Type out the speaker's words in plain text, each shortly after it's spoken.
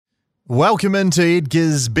Welcome into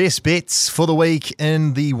Edgar's Best Bets for the week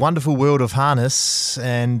in the wonderful world of harness,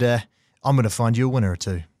 and I'm going to find you a winner or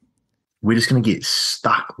two. We're just going to get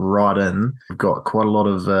stuck right in. We've got quite a lot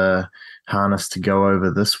of harness to go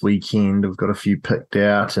over this weekend. We've got a few picked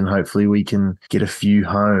out, and hopefully we can get a few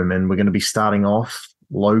home. And we're going to be starting off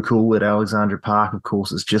local at Alexandra Park. Of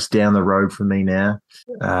course, it's just down the road from me now.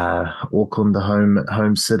 Auckland, the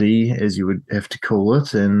home city, as you would have to call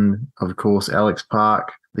it. And, of course, Alex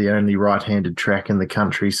Park, the only right-handed track in the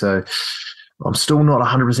country. So I'm still not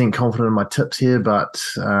 100% confident in my tips here, but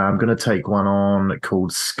I'm going to take one on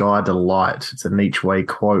called Sky Delight. It's an each way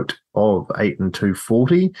quote of 8 and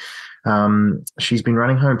 240. She's been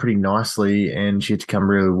running home pretty nicely, and she had to come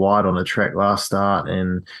really wide on the track last start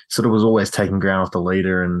and sort of was always taking ground off the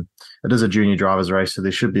leader. And it is a junior drivers race, so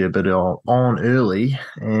there should be a bit on early.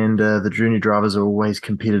 And the junior drivers are always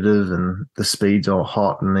competitive, and the speeds are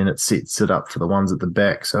hot, and then it sets it up for the ones at the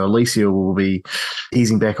back. So Alicia will be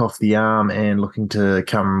easing back off the arm and looking to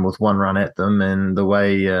come with one run at them. And the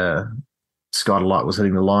way Sky Delight was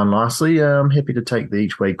hitting the line nicely, I'm happy to take the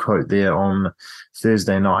each way quote there on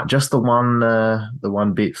Thursday night. Just the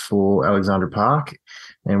one bet for Alexandra Park.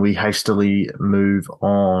 And we hastily move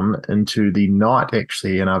on into the night,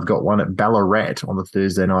 actually. And I've got one at Ballarat on the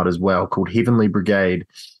Thursday night as well, called Heavenly Brigade,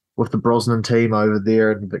 with the Brosnan team over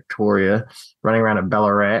there in Victoria, running around at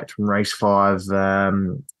Ballarat from race 5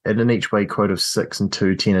 at an each way quote of 6 and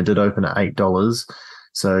 210. It did open at $8.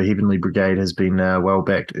 So Heavenly Brigade has been well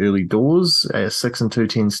backed early doors. 6 and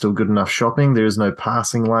 210 still good enough shopping. There is no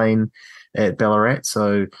passing lane at Ballarat,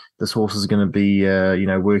 so this horse is going to be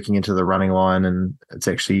working into the running line, and it's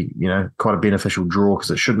actually quite a beneficial draw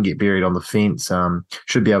because it shouldn't get buried on the fence.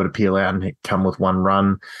 Should be able to peel out and come with one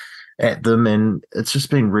run at them, and it's just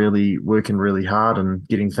been really working really hard and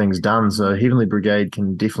getting things done. So Heavenly Brigade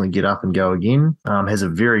can definitely get up and go again. Has a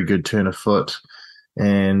very good turn of foot,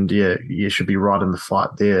 and you should be right in the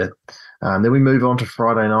fight there. Then we move on to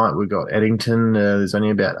Friday night. We've got Addington. There's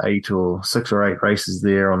only about 6 or 8 races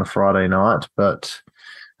there on a Friday night, but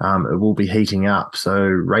it will be heating up. So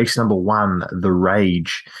race number 1, The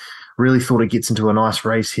Rage. Really thought it gets into a nice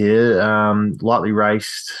race here. Lightly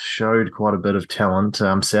raced, showed quite a bit of talent.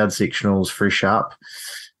 South sectionals fresh up.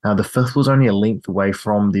 The 5th was only a length away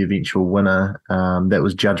from the eventual winner. That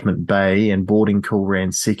was Judgment Bay, and Boarding Cool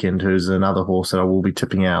ran second, who's another horse that I will be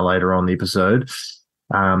tipping out later on the episode.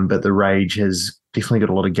 But The Rage has definitely got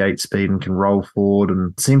a lot of gate speed and can roll forward,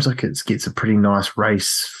 and it seems like it gets a pretty nice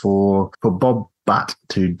race for Bob Butt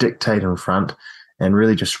to dictate in front and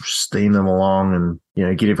really just steam them along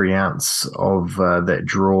and get every ounce of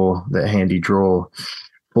that handy draw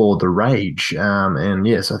for The Rage. And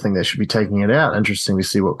yes, I think that should be taking it out. Interesting to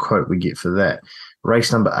see what quote we get for that.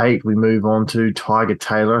 Race number 8, we move on to Tiger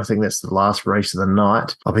Taylor. I think that's the last race of the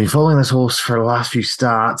night. I've been following this horse for the last few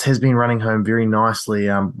starts, has been running home very nicely,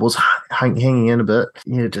 was hanging in a bit.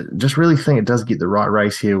 Just really think it does get the right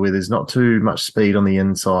race here where there's not too much speed on the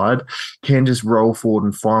inside. Can just roll forward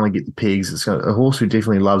and finally get the pegs. It's a horse who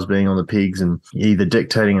definitely loves being on the pegs and either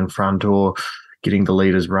dictating in front or getting the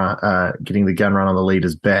leaders getting the gun run on the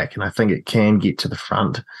leaders back. And I think it can get to the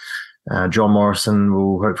front. John Morrison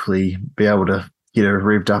will hopefully be able to get her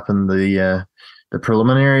revved up in the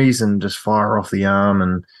preliminaries and just fire off the arm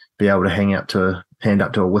and be able to hand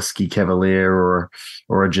up to a Whiskey Cavalier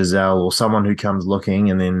or a Giselle or someone who comes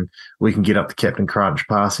looking, and then we can get up the Captain Crunch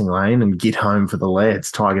passing lane and get home for the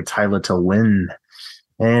lads. Tiger Taylor to win.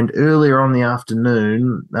 And earlier on the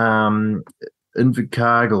afternoon,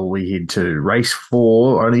 Invercargill we head to. Race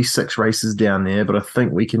 4, only 6 races down there, but I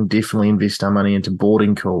think we can definitely invest our money into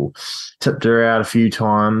Boarding Cool. Tipped her out a few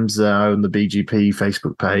times on the BGP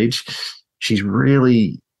Facebook page. She's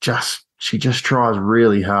really she just tries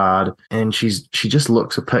really hard, and she just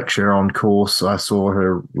looks a picture on course. I saw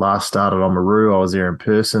her last start at Oamaru. I was there in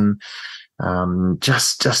person.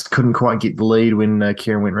 Just couldn't quite get the lead when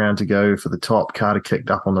Kieran went round to go for the top. Carter kicked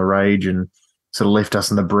up on the Rage and sort of left us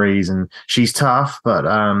in the breeze, and she's tough, but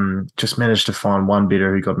just managed to find one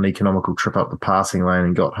better who got an economical trip up the passing lane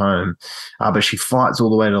and got home. But she fights all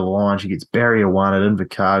the way to the line. She gets barrier 1 at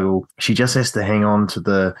Invercargill. She just has to hang on to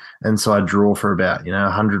the inside draw for about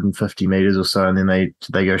 150 meters or so, and then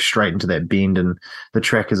they go straight into that bend, and the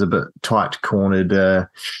track is a bit tight cornered.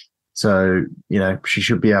 So, she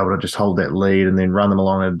should be able to just hold that lead and then run them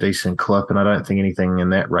along at a decent clip. And I don't think anything in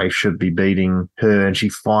that race should be beating her. And she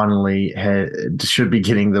finally should be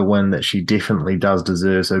getting the win that she definitely does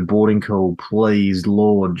deserve. So Boarding Cool, please,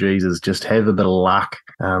 Lord Jesus, just have a bit of luck.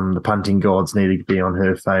 The punting gods need to be on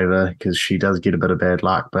her favour because she does get a bit of bad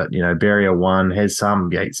luck. But, barrier 1 has some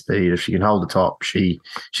gate speed. If she can hold the top, she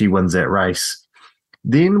wins that race.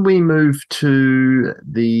 Then we move to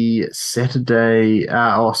the Saturday.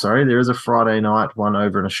 There is a Friday night one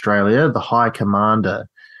over in Australia, the High Commander.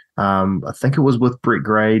 I think it was with Brett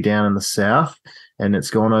Gray down in the south, and it's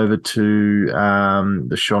gone over to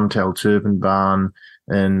the Chantelle Turpin Barn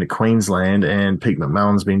in Queensland, and Pete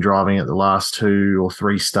McMullen's been driving it the last 2 or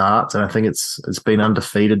 3 starts, and I think it's been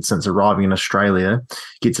undefeated since arriving in Australia.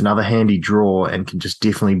 Gets another handy draw and can just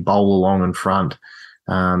definitely bowl along in front.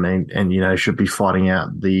 And should be fighting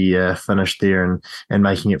out the finish there and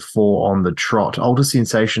making it 4 on the trot. Alta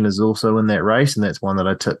Sensation is also in that race, and that's one that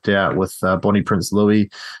I tipped out with Bonnie Prince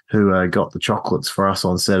Louis, who got the chocolates for us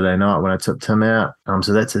on Saturday night when I tipped him out.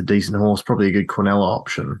 So that's a decent horse, probably a good Quinella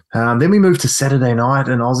option. Then we move to Saturday night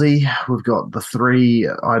in Aussie. We've got the 3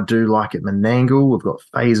 I do like at Menangle. We've got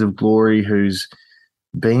Phase of Glory, who's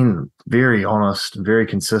been very honest, very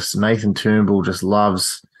consistent. Nathan Turnbull just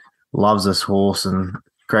loves this horse and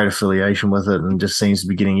great affiliation with it, and just seems to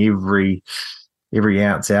be getting every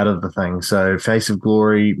ounce out of the thing. So Face of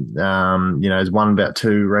Glory, has won about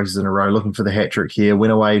 2 races in a row, looking for the hat trick here.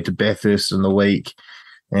 Went away to Bathurst in the week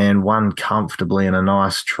and won comfortably in a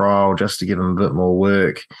nice trial just to give him a bit more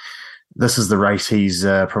work. This is the race he's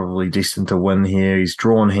probably destined to win here. He's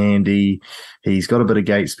drawn handy. He's got a bit of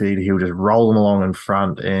gate speed. He'll just roll them along in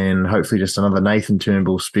front, and hopefully just another Nathan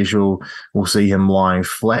Turnbull special. We'll see him lying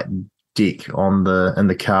flat deck in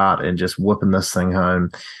the cart and just whipping this thing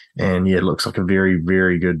home. And yeah, it looks like a very,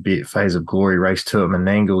 very good bet. Phase of Glory, race 2 at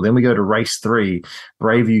Menangle. Then we go to race 3,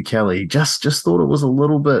 Braveview Kelly. Just thought it was a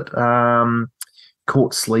little bit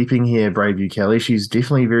caught sleeping here, Braveview Kelly. She's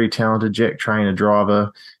definitely very talented Jack trainer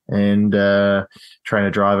driver and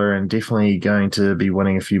definitely going to be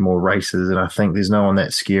winning a few more races. And I think there's no one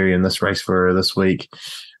that scary in this race for her this week.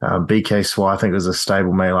 BK Swy, I think it was a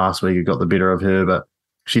stablemate last week who got the better of her, but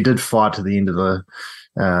she did fight to the end of the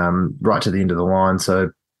right to the end of the line.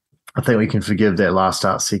 So I think we can forgive that last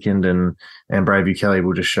start second, and Braveview Kelly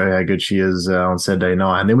will just show how good she is on Saturday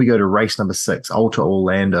night. And then we go to race number 6, Ultra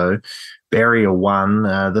Orlando. Barrier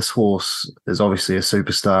 1. This horse is obviously a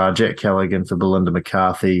superstar. Jack Callaghan for Belinda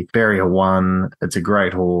McCarthy. Barrier 1. It's a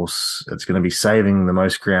great horse. It's going to be saving the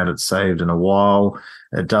most ground it's saved in a while.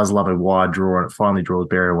 It does love a wide draw, and it finally draws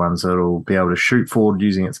Barrier 1, so it'll be able to shoot forward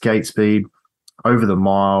using its gate speed. Over the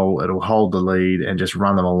mile, it'll hold the lead and just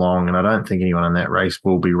run them along. And I don't think anyone in that race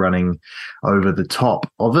will be running over the top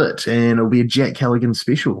of it. And it'll be a Jack Callaghan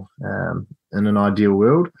special in an ideal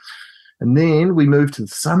world. And then we move to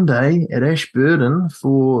Sunday at Ashburton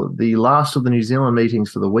for the last of the New Zealand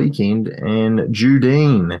meetings for the weekend. And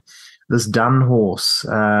Judeen, this dun horse,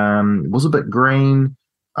 was a bit green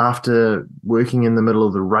after working in the middle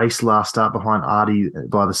of the race last start behind Artie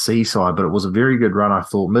by the seaside, but it was a very good run, I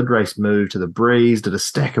thought. Mid-race move to the breeze, did a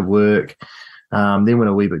stack of work, then went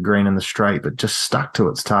a wee bit green in the straight, but just stuck to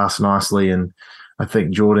its task nicely. And I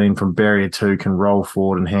think Jordine from Barrier 2 can roll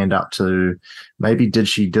forward and hand up to, maybe Did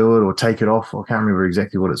She Do It or Take It Off? I can't remember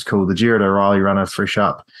exactly what it's called. The Jared O'Reilly runner, fresh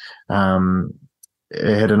up.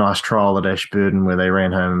 It had a nice trial at Ashburton where they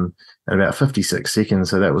ran home at about 56 seconds,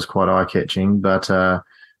 so that was quite eye-catching. But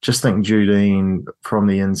just think Judine from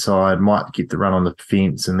the inside might get the run on the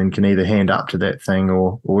fence and then can either hand up to that thing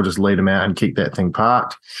or just lead him out and keep that thing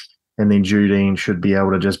parked. And then Judine should be able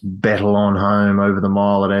to just battle on home over the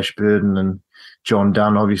mile at Ashburton. And John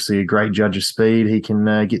Dunn, obviously a great judge of speed. He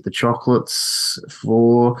can get the chocolates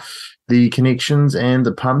for the connections and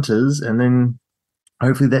the punters. And then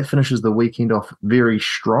hopefully that finishes the weekend off very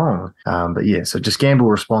strong. But yeah, so just gamble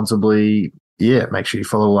responsibly. Yeah, make sure you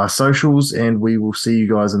follow all our socials, and we will see you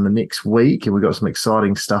guys in the next week. And we've got some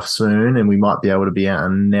exciting stuff soon, and we might be able to be out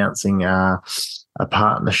announcing a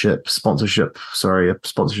sponsorship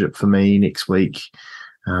for me next week.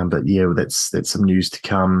 But yeah, that's some news to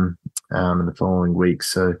come in the following week.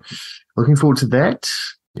 So looking forward to that.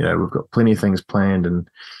 We've got plenty of things planned, and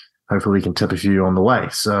hopefully we can tip a few on the way.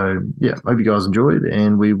 So yeah, hope you guys enjoyed,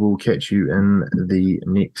 and we will catch you in the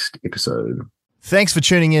next episode. Thanks for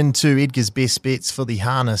tuning in to Edgar's Best Bets for the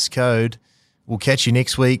Harness Code. We'll catch you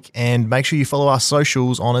next week, and make sure you follow our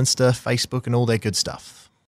socials on Insta, Facebook, and all that good stuff.